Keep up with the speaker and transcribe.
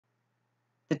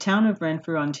The town of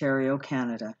Renfrew, Ontario,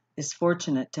 Canada, is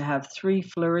fortunate to have three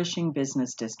flourishing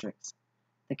business districts.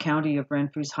 The County of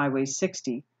Renfrew's Highway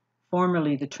 60,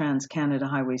 formerly the Trans-Canada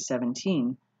Highway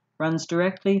 17, runs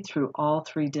directly through all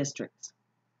three districts.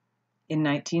 In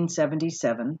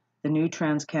 1977, the new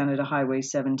Trans-Canada Highway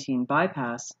 17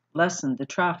 bypass lessened the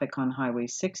traffic on Highway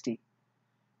 60,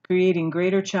 creating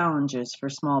greater challenges for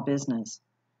small business,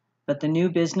 but the new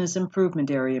business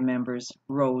improvement area members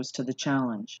rose to the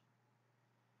challenge.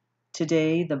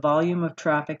 Today, the volume of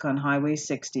traffic on Highway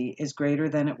 60 is greater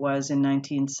than it was in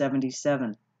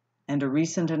 1977, and a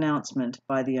recent announcement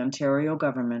by the Ontario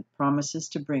government promises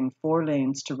to bring 4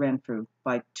 lanes to Renfrew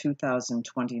by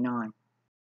 2029.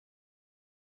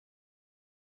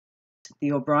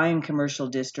 The O'Brien Commercial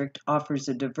District offers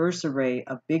a diverse array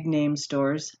of big-name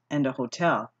stores and a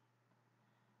hotel.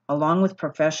 Along with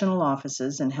professional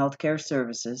offices and healthcare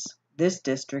services, this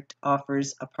district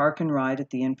offers a park and ride at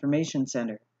the information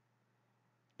center.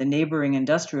 The neighboring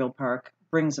industrial park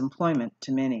brings employment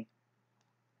to many.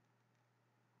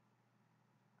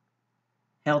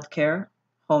 Healthcare,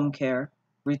 home care,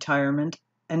 retirement,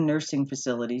 and nursing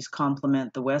facilities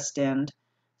complement the West End,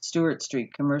 Stewart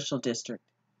Street Commercial District.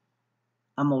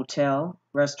 A motel,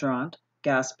 restaurant,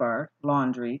 gas bar,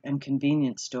 laundry, and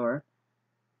convenience store,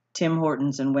 Tim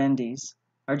Hortons and Wendy's,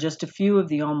 are just a few of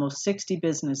the almost 60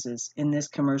 businesses in this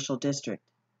commercial district.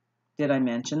 Did I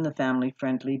mention the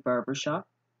family-friendly barber shop?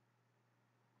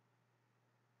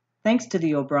 Thanks to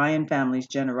the O'Brien family's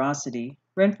generosity,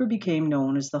 Renfrew became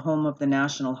known as the home of the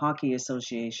National Hockey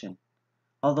Association.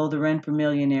 Although the Renfrew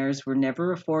Millionaires were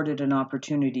never afforded an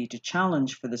opportunity to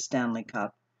challenge for the Stanley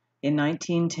Cup, in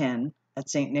 1910, at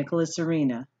St. Nicholas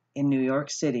Arena in New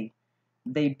York City,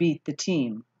 they beat the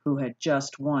team who had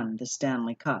just won the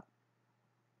Stanley Cup.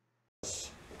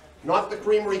 Not the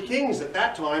Creamery Kings at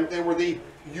that time, they were the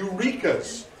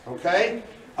Eurekas, okay?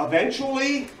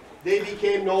 Eventually, they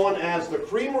became known as the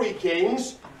Creamery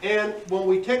Kings, and when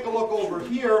we take a look over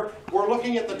here, we're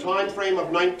looking at the time frame of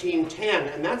 1910,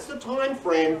 and that's the time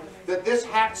frame that this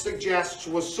hat suggests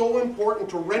was so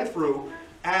important to Renfrew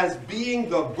as being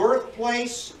the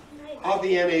birthplace of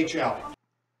the NHL.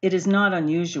 It is not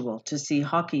unusual to see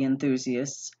hockey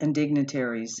enthusiasts and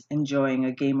dignitaries enjoying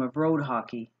a game of road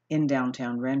hockey in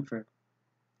downtown Renfrew.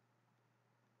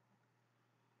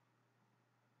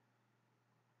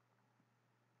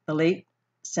 The late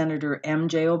Senator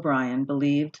M.J. O'Brien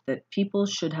believed that people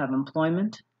should have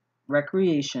employment,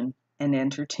 recreation, and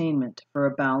entertainment for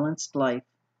a balanced life,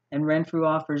 and Renfrew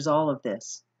offers all of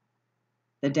this.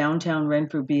 The Downtown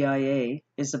Renfrew BIA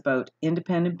is about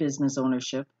independent business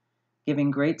ownership,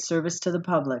 giving great service to the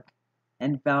public,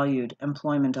 and valued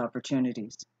employment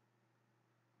opportunities.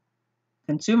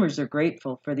 Consumers are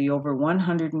grateful for the over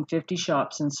 150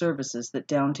 shops and services that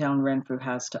downtown Renfrew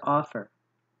has to offer.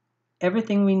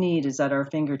 Everything we need is at our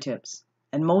fingertips,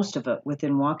 and most of it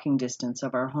within walking distance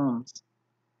of our homes.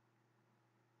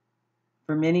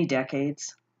 For many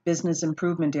decades, business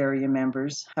improvement area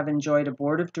members have enjoyed a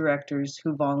board of directors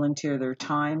who volunteer their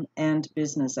time and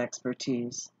business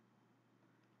expertise.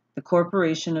 The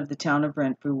Corporation of the Town of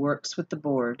Renfrew works with the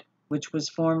board, which was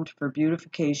formed for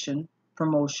beautification,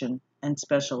 promotion, and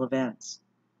special events.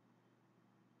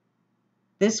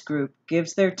 This group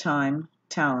gives their time,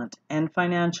 talent, and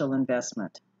financial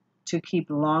investment to keep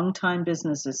long-time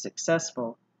businesses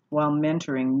successful while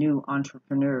mentoring new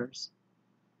entrepreneurs.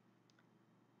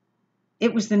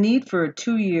 It was the need for a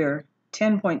 2-year,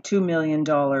 $10.2 million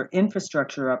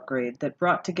infrastructure upgrade that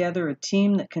brought together a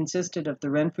team that consisted of the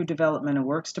Renfrew Development and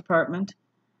Works Department,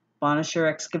 Bonnechere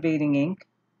Excavating Inc.,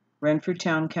 Renfrew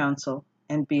Town Council,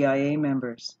 and BIA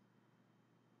members.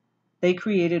 They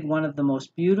created one of the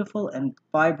most beautiful and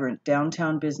vibrant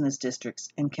downtown business districts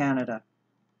in Canada.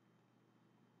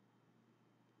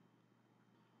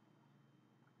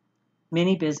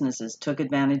 Many businesses took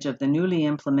advantage of the newly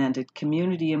implemented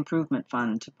Community Improvement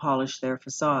Fund to polish their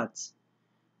facades.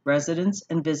 Residents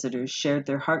and visitors shared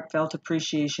their heartfelt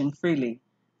appreciation freely,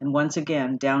 and once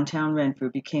again, downtown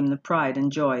Renfrew became the pride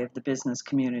and joy of the business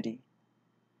community.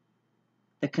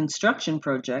 The construction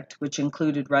project, which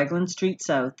included Raglan Street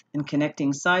South and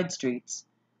connecting side streets,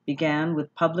 began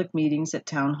with public meetings at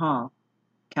Town Hall.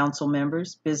 Council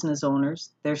members, business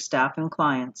owners, their staff and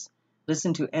clients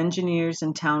listened to engineers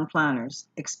and town planners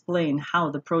explain how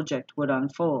the project would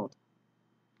unfold.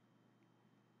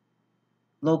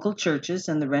 Local churches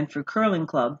and the Renfrew Curling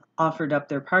Club offered up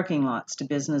their parking lots to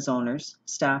business owners,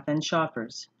 staff, and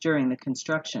shoppers during the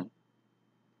construction.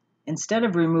 Instead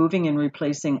of removing and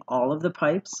replacing all of the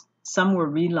pipes, some were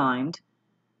relined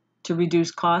to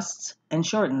reduce costs and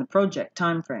shorten the project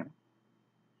timeframe.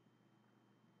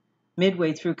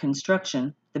 Midway through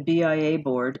construction, the BIA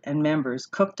board and members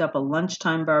cooked up a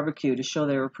lunchtime barbecue to show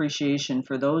their appreciation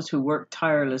for those who worked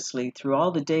tirelessly through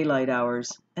all the daylight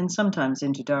hours and sometimes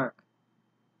into dark.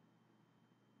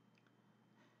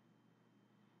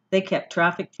 They kept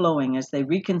traffic flowing as they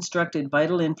reconstructed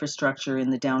vital infrastructure in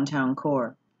the downtown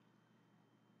core.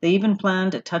 They even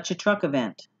planned a Touch a Truck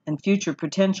event, and future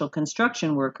potential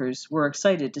construction workers were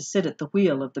excited to sit at the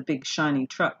wheel of the big shiny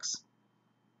trucks.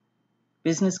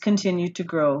 Business continued to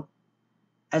grow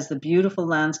as the beautiful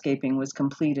landscaping was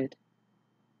completed.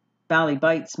 Valley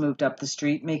Bites moved up the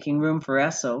street, making room for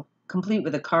Esso, complete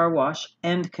with a car wash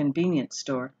and convenience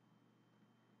store.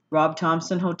 Rob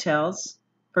Thompson Hotels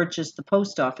purchased the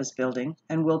post office building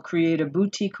and will create a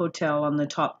boutique hotel on the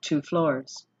top 2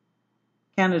 floors.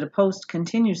 Canada Post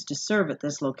continues to serve at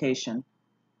this location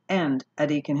and at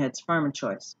Aikenhead's Farm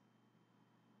Choice.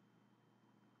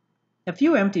 A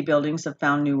few empty buildings have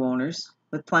found new owners,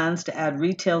 with plans to add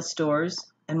retail stores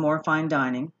and more fine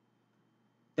dining.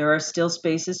 There are still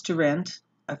spaces to rent,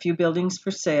 a few buildings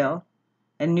for sale,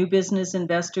 and new business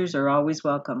investors are always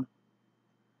welcome.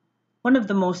 One of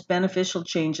the most beneficial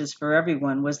changes for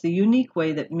everyone was the unique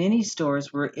way that many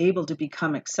stores were able to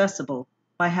become accessible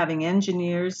by having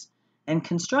engineers and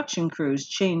construction crews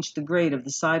change the grade of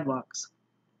the sidewalks.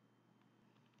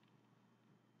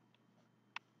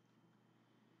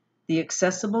 The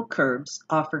accessible curbs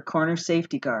offer corner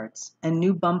safety guards, and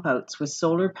new bump outs with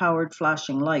solar-powered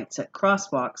flashing lights at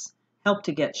crosswalks help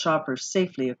to get shoppers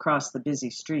safely across the busy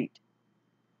street.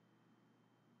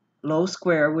 Low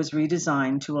Square was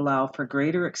redesigned to allow for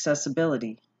greater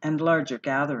accessibility and larger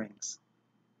gatherings.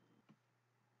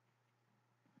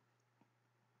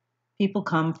 People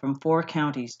come from 4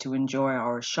 counties to enjoy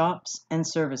our shops and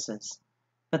services,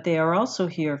 but they are also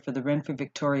here for the Renfrew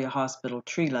Victoria Hospital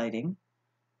tree lighting,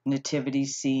 nativity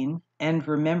scene, and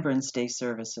Remembrance Day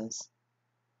services.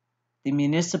 The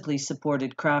municipally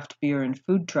supported craft beer and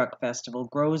food truck festival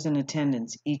grows in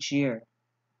attendance each year.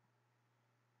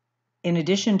 In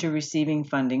addition to receiving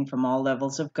funding from all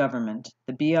levels of government,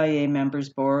 the BIA members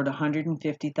borrowed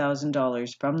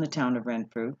 $150,000 from the Town of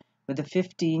Renfrew with a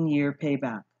 15-year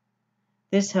payback.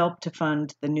 This helped to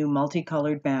fund the new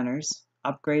multicolored banners,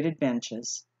 upgraded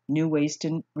benches, new waste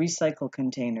and recycle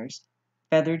containers,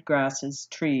 feathered grasses,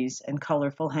 trees, and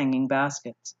colorful hanging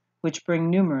baskets, which bring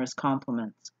numerous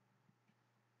compliments.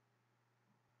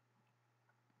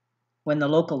 When the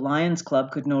local Lions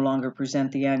Club could no longer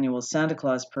present the annual Santa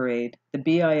Claus parade, the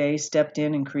BIA stepped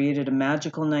in and created a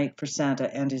magical night for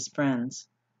Santa and his friends.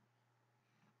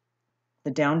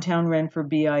 The downtown Renfrew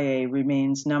BIA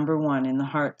remains #1 in the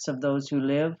hearts of those who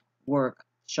live, work,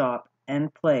 shop,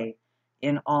 and play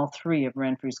in all 3 of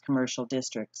Renfrew's commercial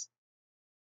districts.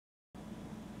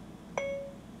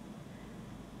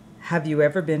 Have you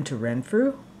ever been to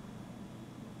Renfrew?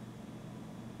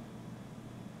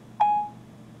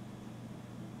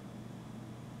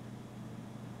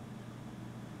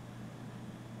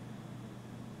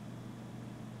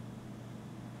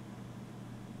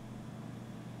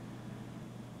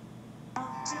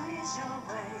 Do it your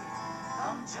way.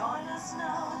 Come join us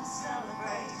now and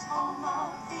celebrate.